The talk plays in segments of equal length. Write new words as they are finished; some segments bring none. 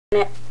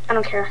it. I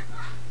don't care.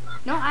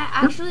 No, I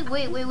actually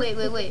wait.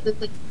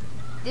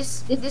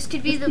 This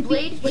could be the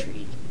blade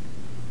tree.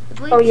 The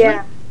blade tree.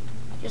 Yeah.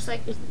 Just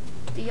like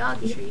the yog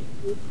tree.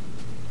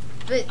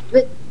 But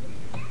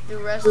the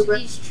rest of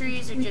these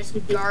trees are just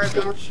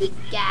garbage.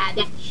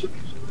 Garbage.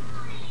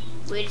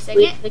 Wait a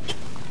second.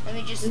 Let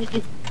me just.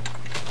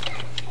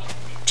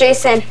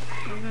 Jason,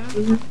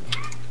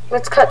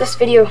 let's cut this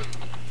video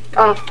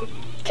off. I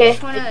Okay.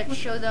 just want to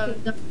show them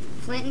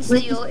flint and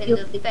steel and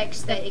the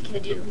effects that it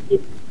can do.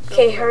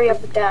 Okay, hurry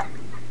up with that.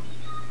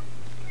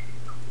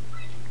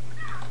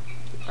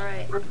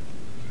 Alright. I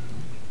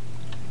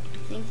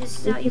think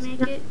this is how you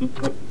make it.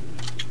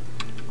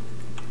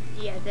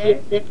 Yeah, there.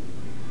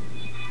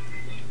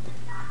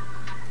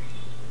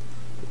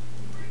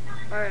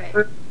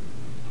 Alright.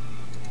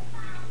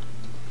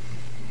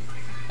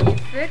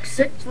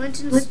 Fix flint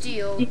and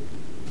steel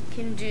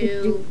can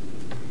do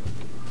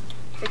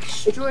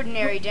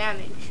extraordinary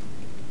damage.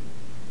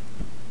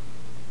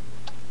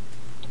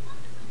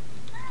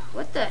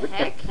 What the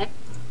heck?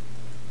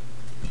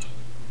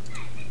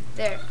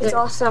 There. It's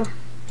awesome.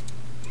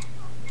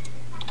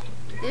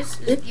 This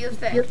is the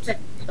effect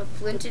of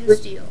flint and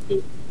steel.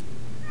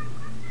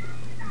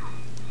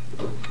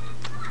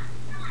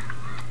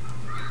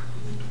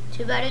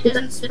 Too bad it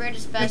doesn't spread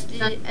as fast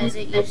as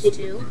it used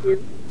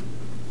to.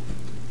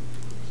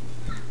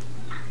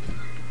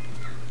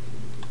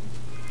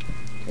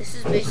 This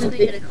is basically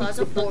going to cause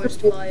a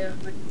forest fire.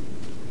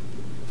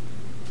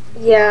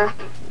 Yeah.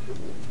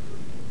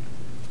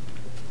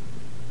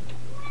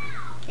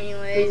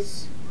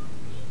 Anyways,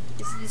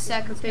 this is the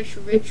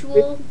sacrificial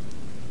ritual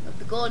of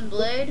the golden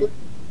blade.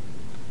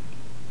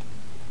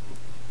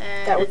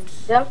 That And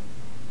was them.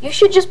 You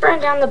should just burn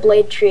down the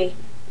blade tree.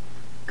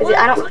 Cause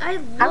I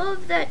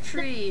love that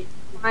tree.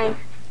 Mine.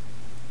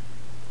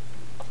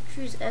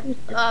 Tree's epic.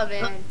 Oh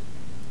man.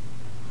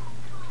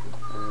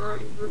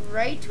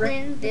 Right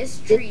when this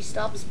tree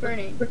stops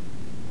burning,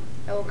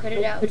 I will cut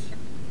it out.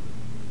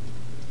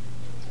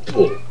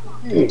 Yay!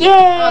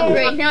 Oh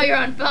great, now you're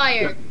on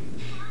fire.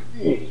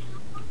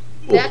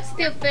 That's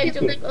the effect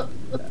of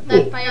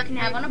that fire can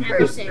have on a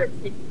person.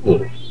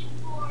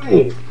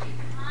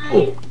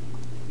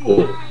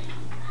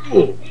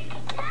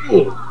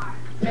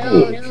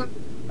 No.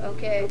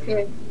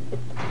 Okay.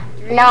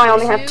 Now I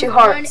only have 2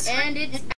 hearts. And it's